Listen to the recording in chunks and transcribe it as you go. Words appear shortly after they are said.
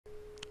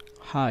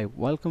Hi,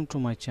 welcome to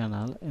my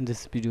channel. In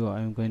this video I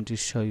am going to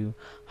show you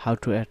how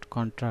to add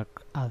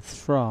contract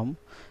as from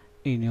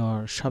in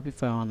your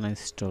Shopify online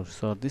store.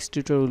 So this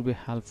tutorial will be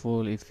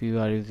helpful if you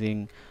are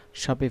using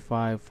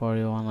Shopify for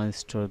your online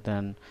store.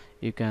 Then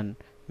you can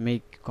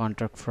make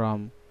contract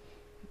from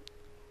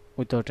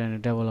without any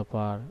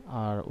developer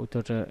or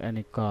without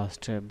any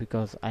cost,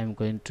 because I'm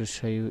going to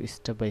show you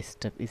step by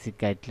step easy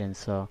guidelines.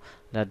 So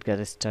let's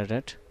get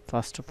started.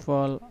 First of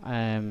all, I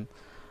am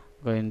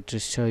going to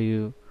show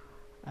you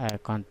a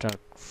contract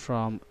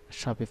from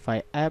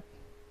Shopify app.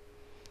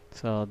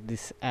 So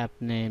this app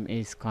name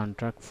is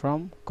contract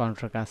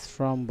as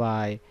from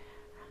by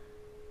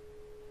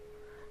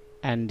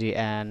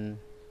NDN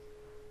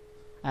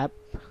app.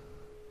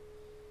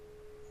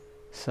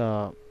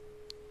 So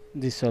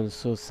this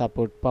also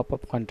support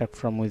pop-up contract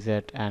from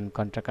widget and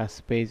contract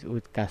as page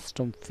with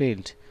custom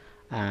field.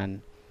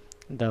 And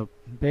the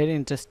very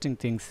interesting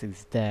things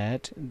is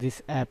that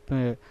this app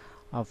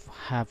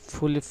have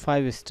fully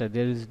 5 star.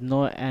 There is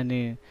no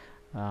any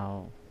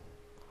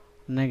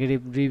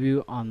negative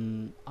review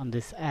on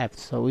this app,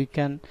 so we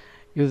can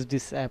use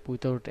this app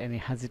without any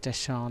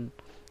hesitation,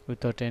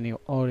 without any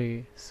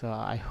worry. So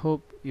I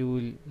hope you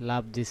will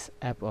love this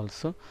app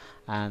also.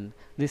 And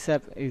this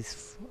app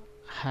is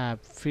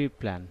have free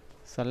plan.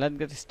 So let's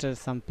get started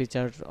some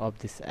features of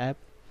this app.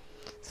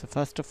 So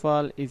first of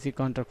all, easy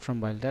contract from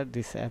builder.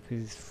 This app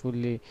is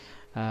fully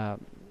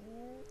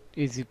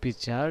easy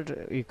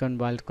featured. You can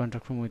build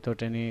contract from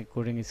without any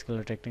coding skill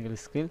or technical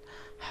skill.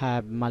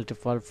 Have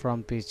multiple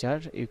from feature.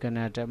 You can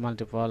add a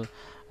multiple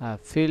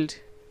field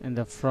in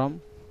the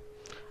from,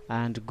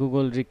 and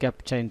Google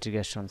reCAPTCHA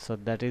integration. So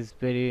that is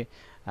very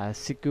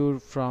secure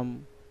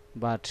from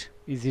but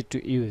easy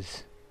to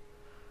use.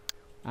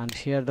 And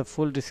here the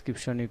full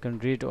description you can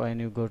read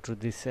when you go to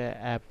this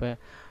app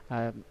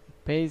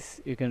page.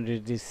 You can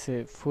read this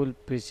full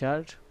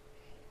picture.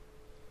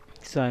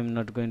 So I'm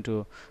not going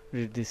to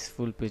read this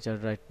full picture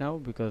right now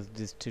because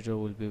this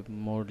tutorial will be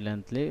more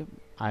lengthy.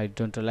 I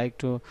don't like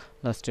to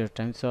waste your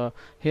time. So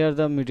here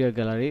the media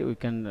gallery, we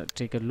can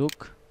take a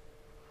look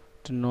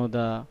to know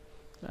the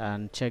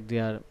and check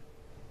their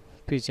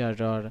picture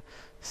or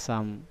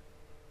some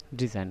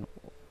design.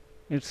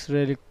 It's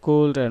really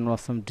cool and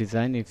awesome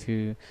design. If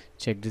you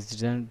check this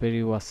design,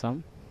 very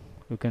awesome.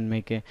 You can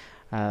make a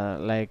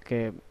like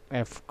a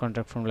F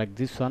contract from like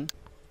this one,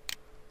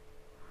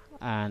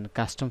 and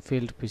custom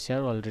field picture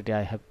already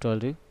I have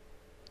told you.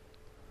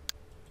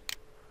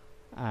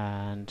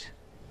 And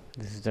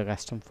this is the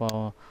custom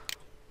for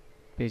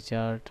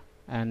picture,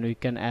 and we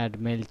can add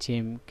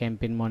MailChimp,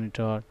 campaign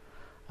monitor,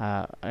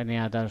 any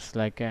others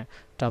like a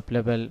top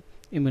level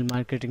email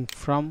marketing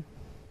from.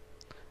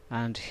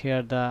 And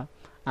here the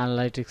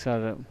analytics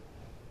are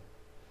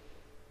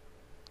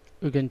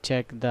you can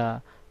check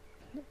the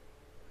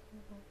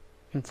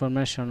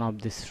information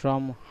of this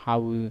from, how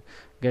we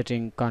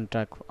getting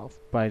contact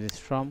by this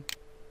from.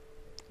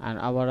 And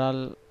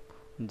overall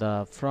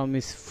the from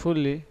is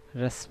fully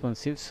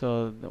responsive,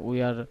 so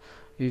we are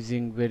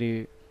using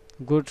very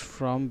good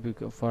from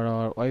for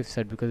our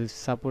website because it's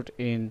support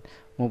in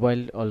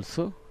mobile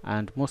also,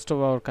 and most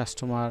of our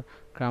customer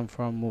come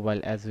from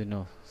mobile, as we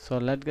know. So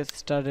let's get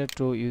started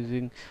to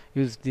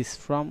use this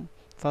from.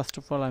 First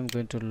of all, I'm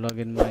going to log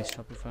in my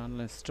Shopify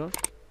online store.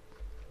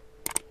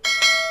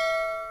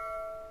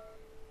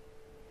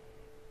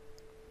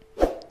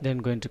 Then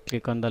going to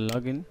click on the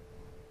login.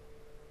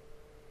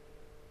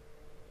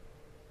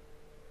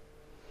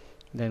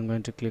 Then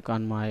going to click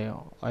on my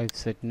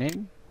website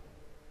name.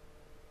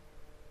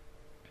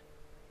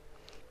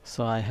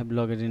 So I have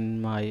logged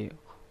in my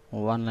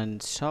online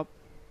shop.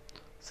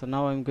 So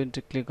now I'm going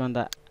to click on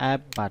the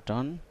app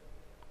button.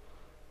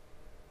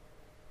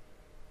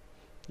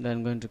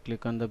 Then going to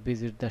click on the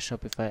visit the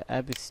Shopify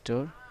app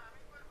store.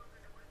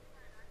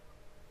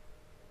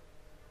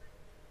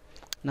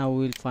 Now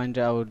we will find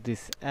out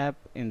this app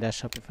in the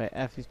Shopify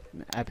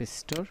app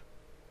store.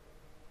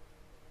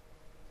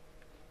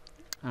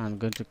 I'm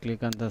going to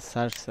click on the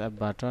search app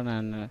button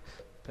and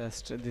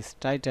paste this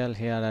title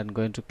here, and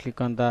going to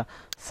click on the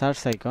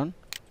search icon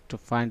to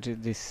find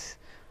this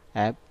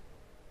app.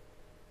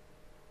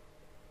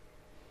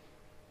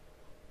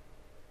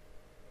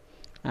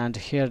 And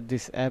here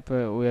this app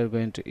we are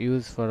going to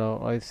use for our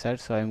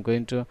website. So I'm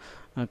going to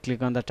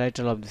click on the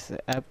title of this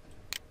app,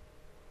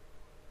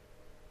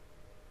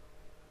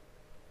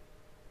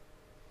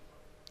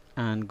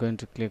 and going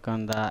to click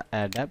on the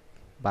add app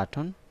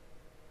button.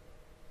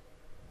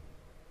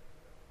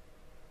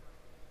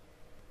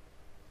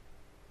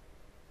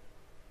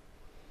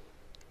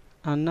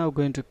 And now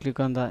going to click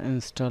on the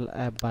install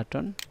app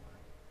button.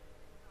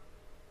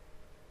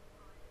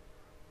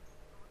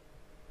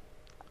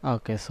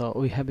 Okay, so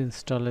we have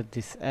installed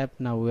this app.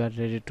 Now we are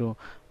ready to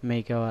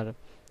make our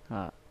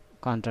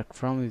contract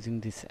from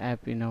using this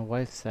app in our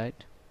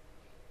website.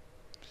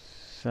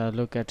 So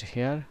look at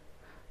here,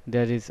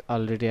 there is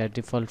already a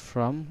default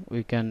from.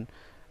 We can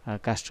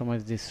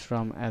customize this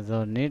from as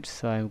our needs.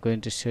 So I'm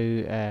going to show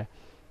you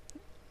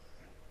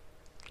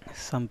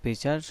some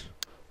pictures.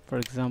 For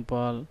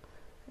example,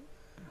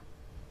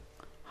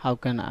 how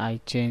can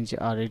I change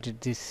or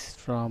edit this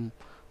from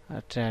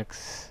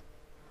tags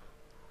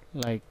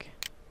like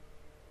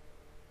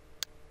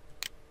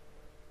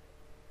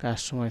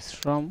customize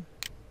from.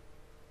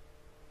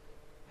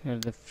 Here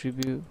the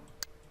preview,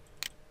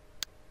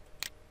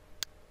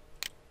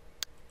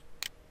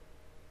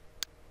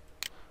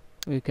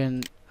 we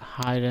can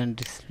hide and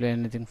display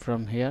anything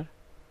from here,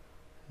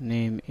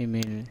 name,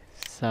 email,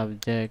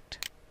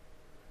 subject,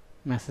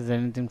 message,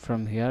 anything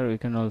from here. We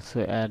can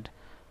also add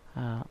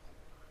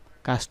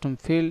custom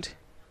field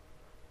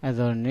as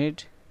our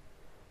need,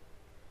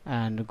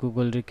 and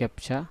Google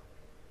reCAPTCHA.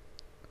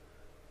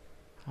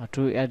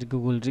 To add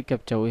Google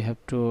reCAPTCHA, we have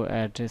to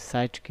add a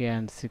site key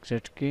and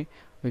secret key.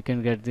 We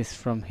can get this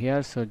from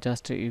here, so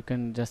you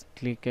can just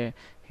click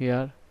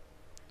here,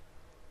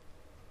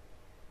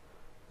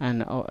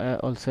 and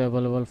also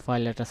available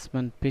file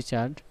attachment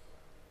picture.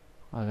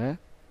 Okay,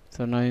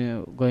 so now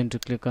you're going to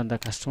click on the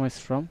customize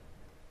from.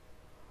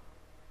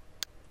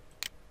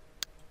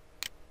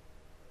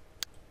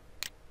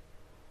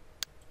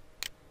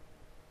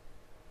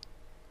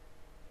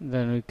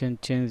 Then we can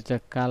change the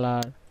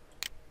color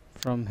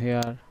from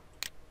here.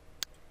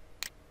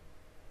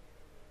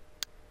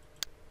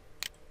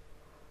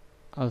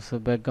 Also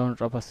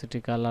background opacity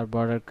color,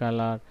 border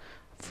color,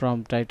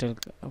 from title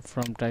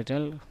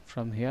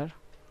from here.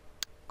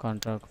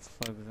 Contact,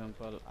 for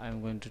example,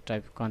 I'm going to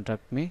type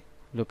contact me.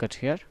 Look at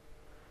here,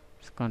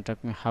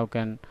 contact me, how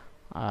can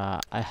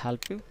I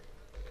help you,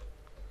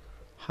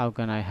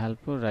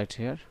 right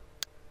here.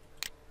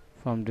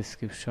 From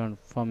description,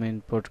 from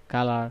input,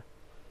 color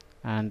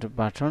and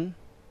button,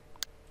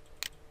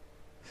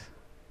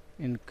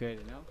 inquiry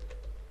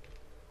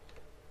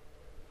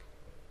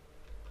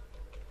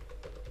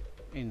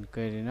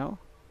now.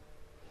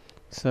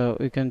 So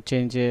we can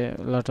change a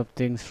lot of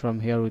things from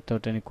here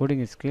without any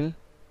coding skill.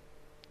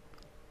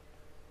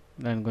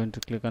 Then going to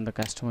click on the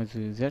customize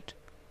widget.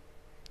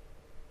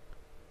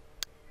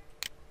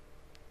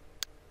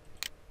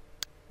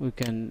 We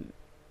can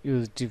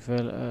use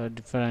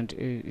different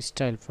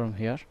style from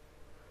here,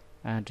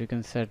 and you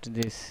can set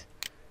this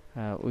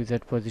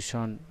widget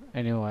position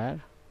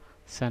anywhere,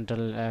 center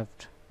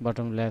left,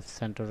 bottom left,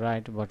 center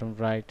right, bottom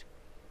right.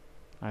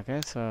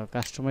 Okay, so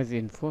customize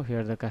info,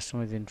 here the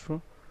customize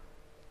info,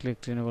 click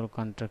to enable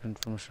contact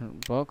information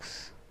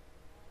box.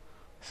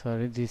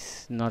 Sorry, this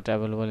is not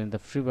available in the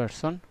free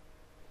version.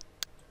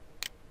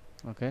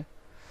 Okay,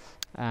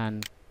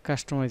 and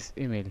customize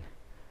email,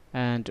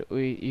 and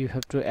you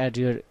have to add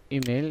your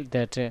email,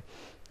 that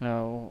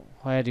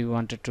where you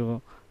wanted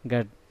to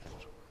get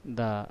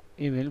the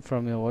email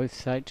from your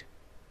website.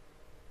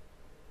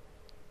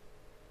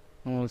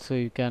 Also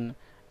you can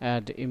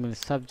add email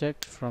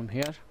subject from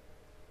here,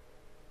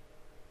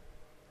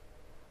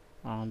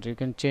 and you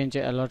can change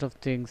a lot of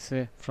things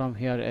from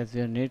here as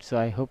you need. So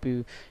I hope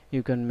you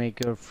can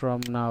make your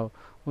from now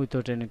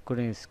without any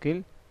coding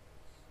skill.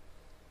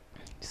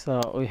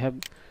 So we have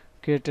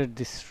created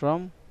this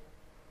from.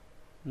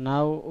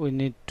 Now we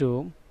need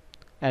to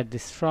add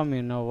this from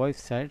in our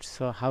website.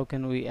 So how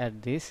can we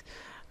add this?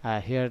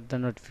 Here the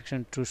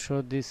notification to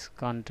show this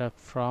contact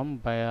from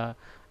via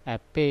a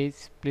page.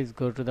 Please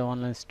go to the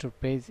online store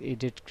page,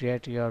 edit,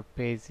 create your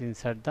page,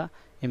 insert the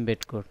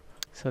embed code.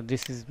 So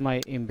this is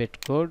my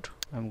embed code.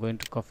 I'm going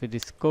to copy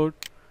this code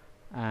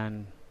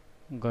and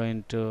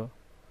going to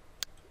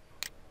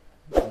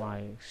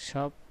my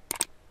shop,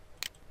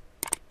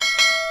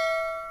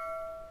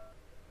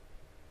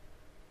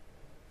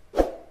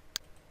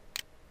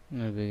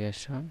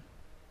 navigation,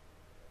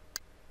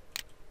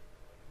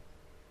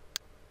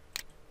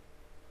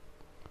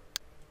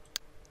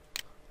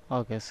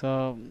 okay.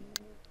 So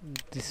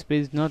this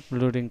page is not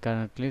loading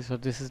currently, so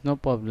this is no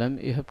problem.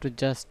 You have to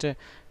just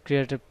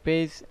create a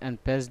page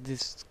and paste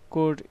this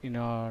code in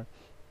your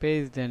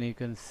page, then you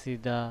can see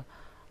the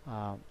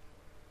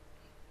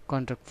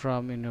contact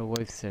from in your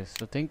website.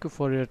 So thank you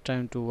for your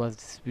time to watch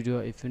this video.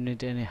 If you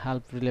need any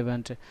help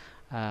relevant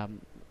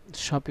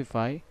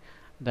Shopify,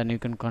 then you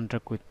can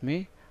contact with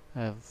me.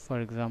 For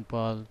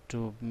example,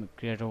 to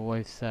create a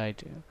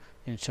website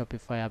in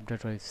Shopify,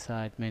 update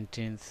website,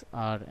 maintenance,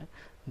 or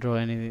draw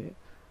any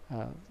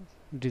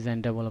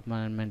design,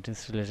 development and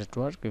maintenance related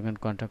work, you can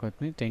contact with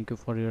me. Thank you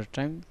for your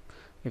time.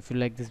 If you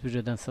like this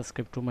video, then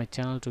subscribe to my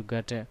channel to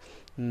get a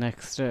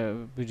next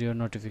video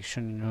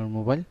notification in your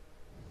mobile.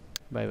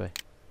 Bye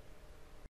bye.